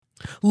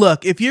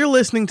Look, if you're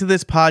listening to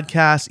this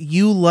podcast,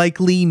 you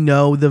likely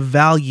know the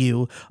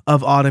value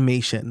of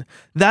automation.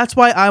 That's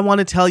why I want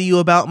to tell you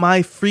about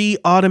my free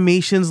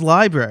automations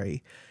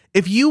library.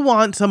 If you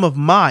want some of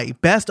my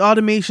best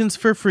automations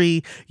for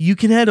free, you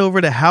can head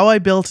over to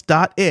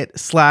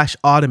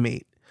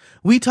howibuilt.it/automate.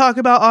 We talk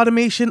about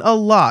automation a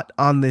lot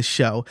on this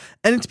show,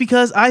 and it's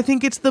because I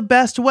think it's the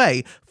best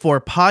way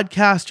for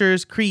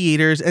podcasters,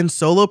 creators, and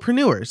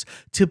solopreneurs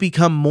to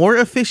become more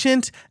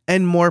efficient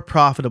and more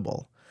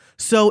profitable.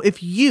 So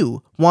if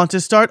you want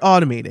to start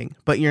automating,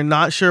 but you're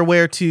not sure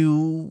where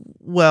to,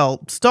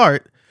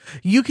 start,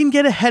 you can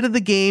get ahead of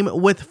the game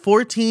with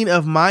 14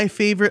 of my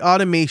favorite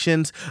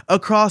automations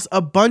across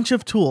a bunch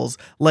of tools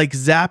like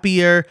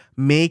Zapier,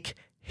 Make,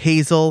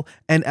 Hazel,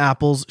 and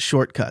Apple's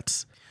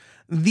Shortcuts.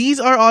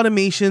 These are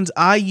automations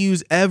I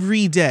use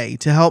every day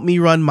to help me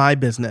run my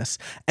business,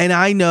 and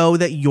I know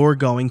that you're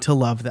going to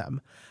love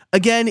them.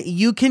 Again,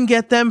 you can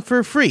get them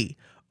for free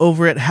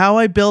over at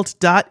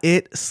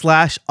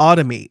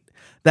howibuilt.it/automate.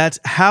 That's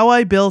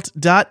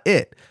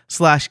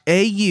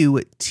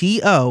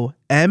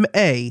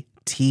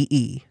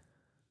howibuilt.it/automate.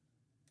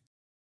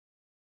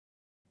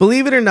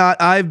 Believe it or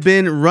not, I've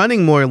been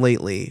running more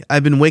lately.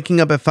 I've been waking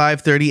up at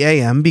 5:30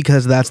 a.m.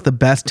 because that's the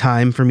best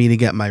time for me to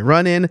get my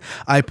run in.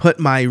 I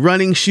put my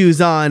running shoes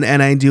on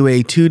and I do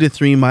a 2 to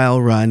 3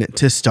 mile run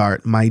to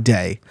start my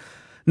day.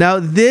 Now,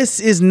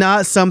 this is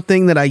not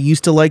something that I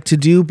used to like to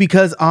do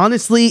because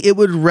honestly, it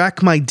would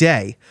wreck my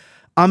day.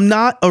 I'm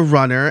not a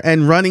runner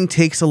and running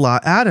takes a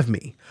lot out of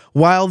me.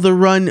 While the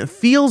run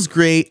feels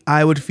great,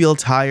 I would feel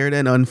tired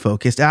and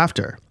unfocused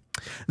after.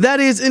 That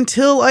is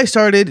until I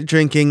started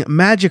drinking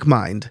Magic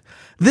Mind.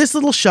 This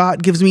little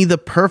shot gives me the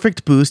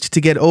perfect boost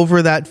to get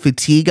over that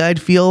fatigue I'd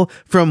feel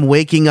from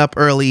waking up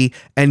early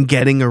and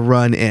getting a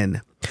run in.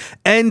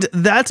 And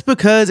that's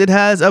because it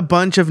has a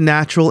bunch of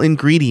natural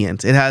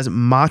ingredients. It has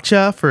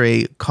matcha for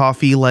a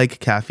coffee-like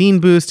caffeine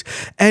boost,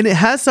 and it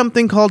has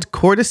something called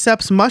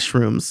cordyceps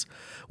mushrooms,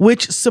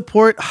 which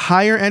support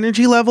higher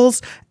energy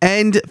levels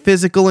and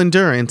physical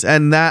endurance.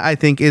 And that, I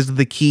think, is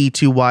the key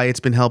to why it's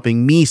been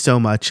helping me so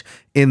much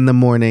in the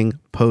morning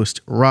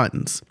post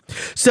runs.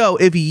 So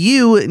if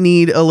you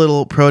need a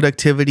little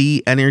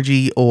productivity,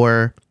 energy,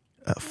 or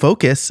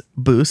focus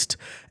boost,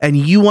 and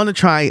you want to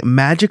try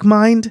Magic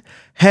Mind,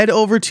 head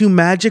over to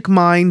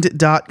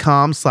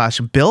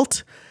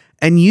magicmind.com/built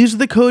and use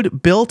the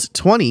code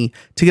BUILT20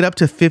 to get up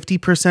to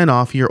 50%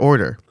 off your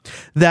order.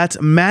 That's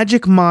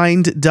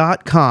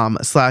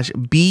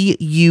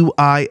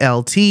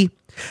magicmind.com/BUILT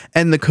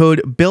and the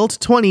code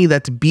BUILT20,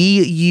 that's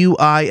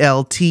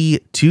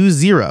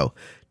BUILT20,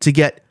 to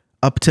get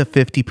up to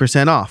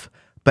 50% off.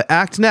 But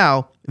act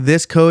now,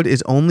 this code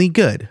is only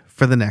good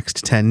for the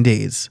next 10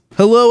 days.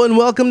 Hello and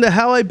welcome to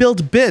How I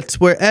Built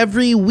Bits, where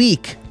every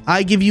week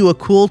I give you a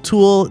cool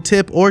tool,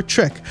 tip, or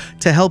trick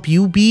to help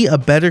you be a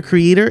better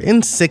creator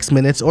in 6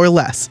 minutes or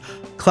less.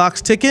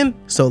 Clock's ticking,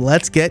 so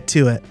let's get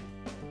to it.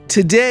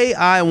 Today,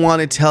 I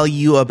want to tell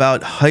you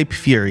about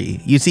Hypefury.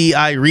 You see,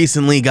 I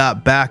recently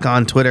got back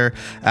on Twitter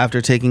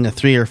after taking a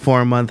 3 or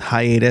 4 month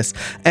hiatus,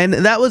 and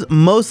that was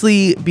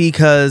mostly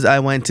because I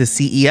went to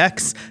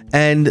CEX,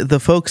 and the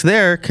folks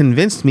there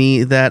convinced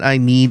me that I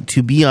need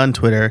to be on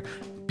Twitter,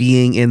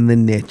 being in the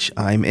niche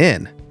I'm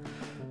in.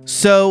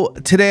 So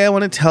today I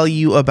want to tell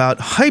you about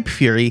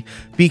Hypefury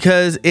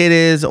because it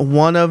is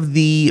one of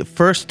the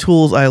first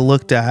tools I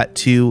looked at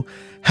to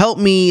help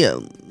me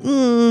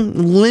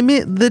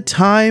limit the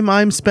time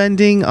I'm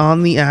spending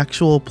on the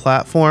actual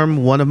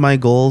platform. One of my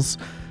goals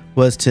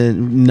was to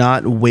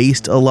not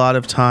waste a lot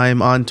of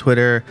time on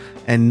Twitter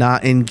and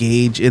not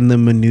engage in the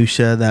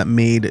minutia that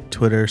made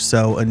Twitter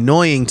so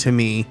annoying to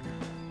me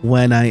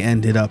when I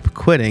ended up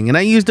quitting. And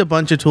I used a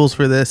bunch of tools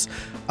for this.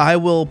 I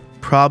will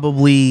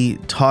probably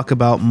talk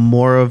about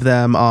more of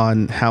them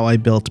on How I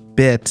Built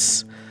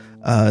Bits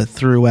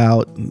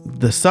throughout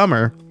the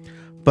summer.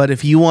 But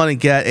if you want to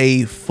get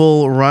a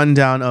full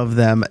rundown of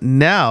them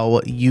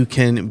now, you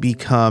can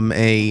become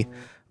a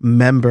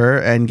member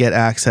and get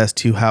access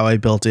to How I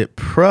Built It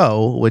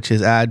Pro, which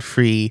is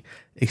ad-free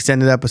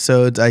extended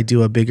episodes. I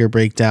do a bigger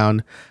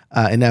breakdown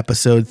in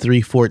episode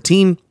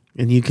 314,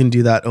 and you can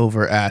do that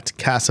over at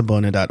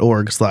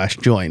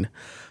casabona.org/join.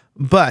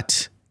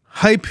 But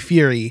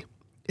Hypefury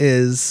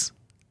is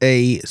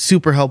a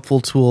super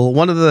helpful tool.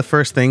 One of the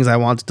first things I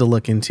wanted to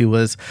look into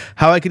was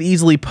how I could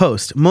easily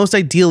post, most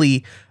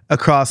ideally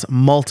across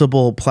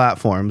multiple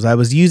platforms. I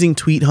was using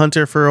Tweet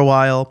Hunter for a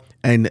while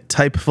and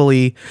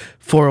Typefully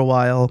for a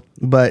while,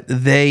 but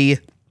they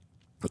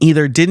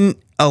either didn't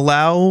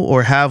allow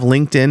or have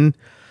LinkedIn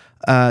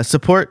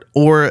support,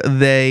 or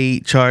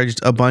they charged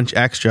a bunch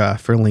extra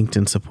for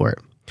LinkedIn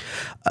support.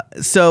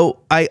 So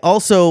I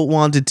also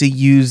wanted to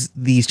use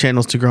these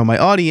channels to grow my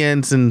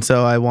audience. And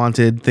so I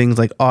wanted things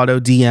like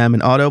auto DM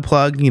and auto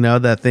plug, you know,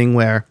 that thing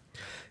where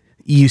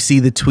you see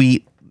the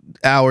tweet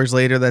hours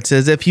later that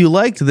says, if you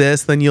liked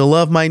this, then you'll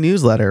love my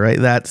newsletter,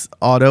 right? That's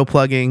auto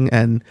plugging,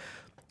 and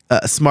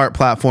smart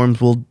platforms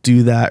will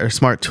do that, or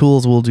smart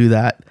tools will do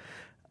that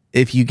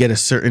if you get a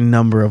certain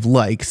number of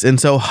likes. And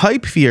so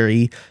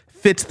Hypefury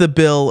fits the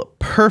bill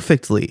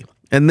perfectly.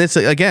 And this,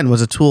 again,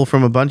 was a tool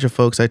from a bunch of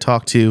folks I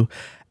talked to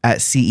at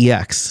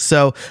CEX.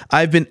 So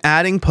I've been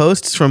adding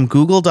posts from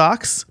Google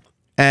Docs,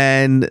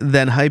 and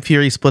then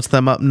Hypefury splits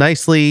them up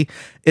nicely.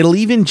 It'll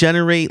even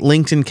generate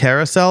LinkedIn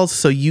carousels,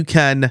 so you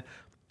can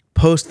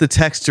post the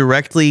text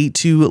directly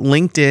to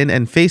LinkedIn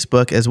and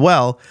Facebook as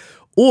well,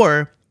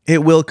 or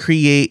it will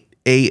create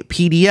a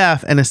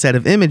PDF and a set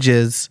of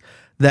images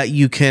that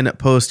you can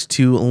post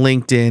to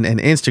LinkedIn and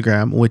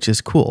Instagram, which is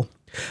cool.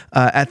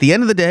 At the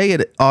end of the day,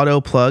 it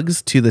auto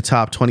plugs to the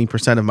top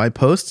 20% of my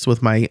posts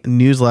with my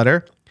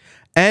newsletter,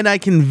 and I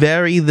can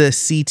vary the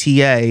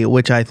CTA,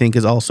 which I think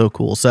is also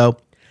cool. So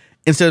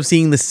instead of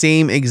seeing the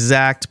same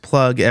exact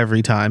plug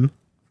every time,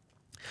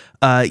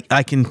 I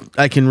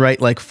can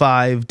write like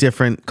 5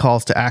 different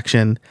calls to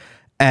action,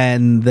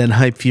 and then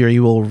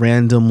Hypefury will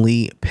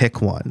randomly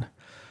pick one.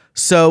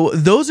 So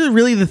those are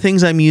really the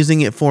things I'm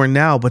using it for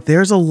now, but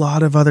there's a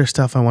lot of other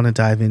stuff I want to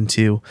dive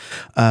into.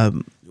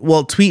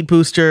 Well, Tweet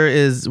Booster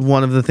is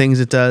one of the things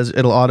it does.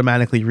 It'll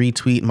automatically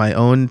retweet my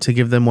own to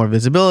give them more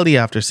visibility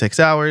after 6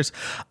 hours.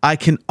 I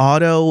can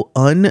auto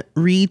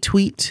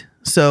unretweet,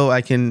 so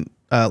I can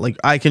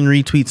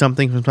retweet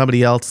something from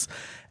somebody else,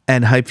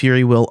 and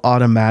Hypefury will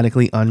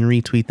automatically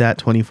unretweet that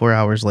 24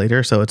 hours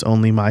later, so it's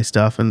only my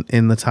stuff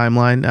in the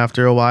timeline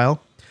after a while.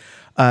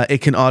 It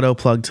can auto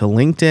plug to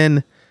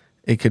LinkedIn.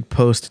 It could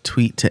post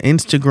tweet to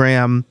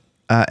Instagram,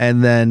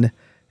 and then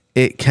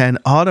it can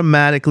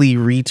automatically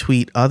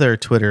retweet other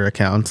Twitter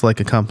accounts, like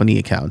a company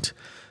account,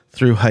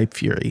 through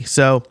Hypefury.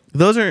 So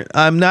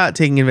I'm not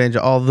taking advantage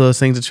of all of those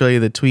things. It's really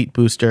the Tweet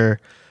Booster,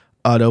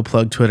 auto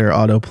plug Twitter,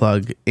 auto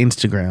plug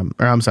Instagram,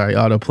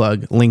 auto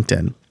plug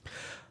LinkedIn.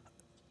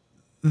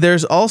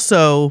 There's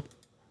also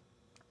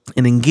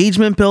an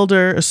engagement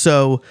builder,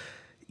 so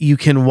you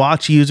can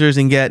watch users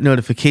and get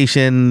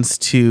notifications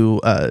to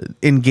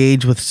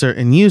engage with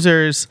certain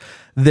users.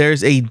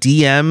 There's a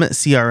DM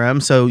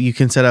CRM, so you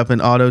can set up an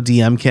auto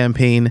DM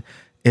campaign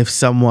if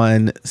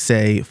someone,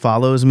 say,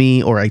 follows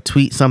me or I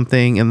tweet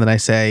something and then I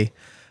say,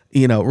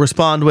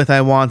 respond with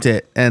 "I want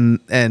it," and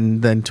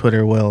then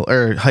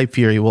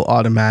Hypefury will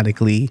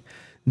automatically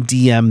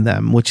DM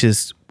them, which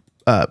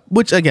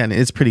again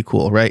is pretty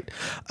cool, right?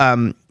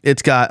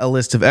 It's got a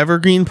list of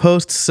evergreen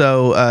posts,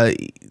 so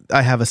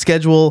I have a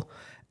schedule,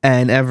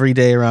 and every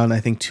day around, I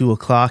think,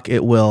 2:00,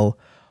 it will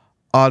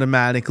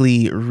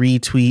automatically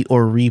retweet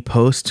or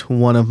repost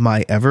one of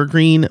my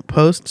evergreen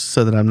posts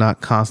so that I'm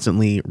not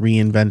constantly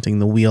reinventing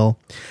the wheel.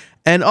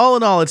 And all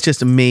in all, it's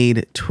just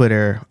made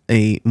Twitter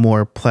a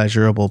more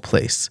pleasurable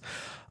place.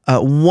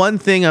 One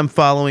thing I'm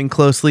following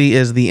closely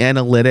is the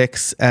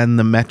analytics and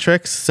the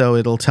metrics. So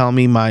it'll tell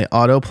me my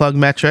auto plug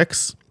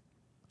metrics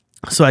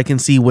so I can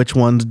see which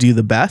ones do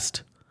the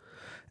best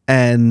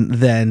and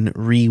then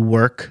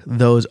rework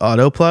those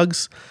auto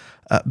plugs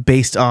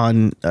based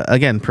on,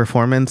 again,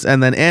 performance.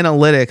 And then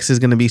analytics is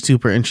going to be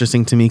super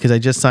interesting to me because I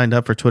just signed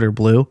up for Twitter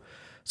Blue.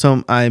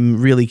 So I'm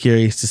really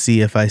curious to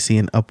see if I see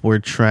an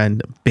upward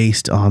trend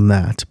based on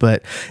that.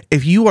 But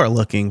if you are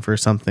looking for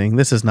something,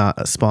 this is not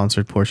a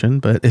sponsored portion,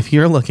 but if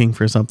you're looking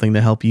for something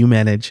to help you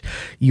manage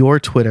your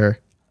Twitter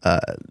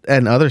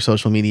and other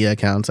social media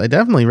accounts, I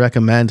definitely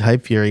recommend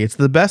Hypefury. It's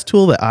the best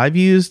tool that I've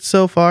used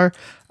so far.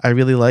 I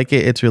really like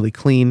it. It's really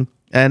clean.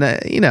 And,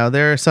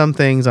 there are some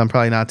things I'm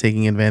probably not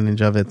taking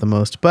advantage of it the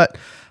most, but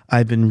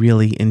I've been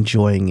really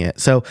enjoying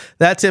it. So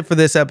that's it for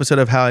this episode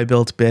of How I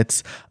Built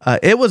Bits.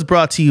 It was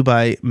brought to you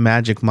by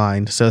Magic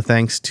Mind. So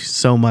thanks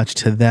so much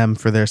to them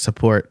for their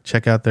support.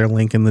 Check out their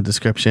link in the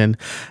description.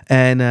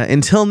 And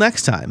until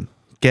next time,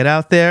 get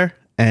out there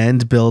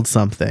and build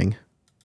something.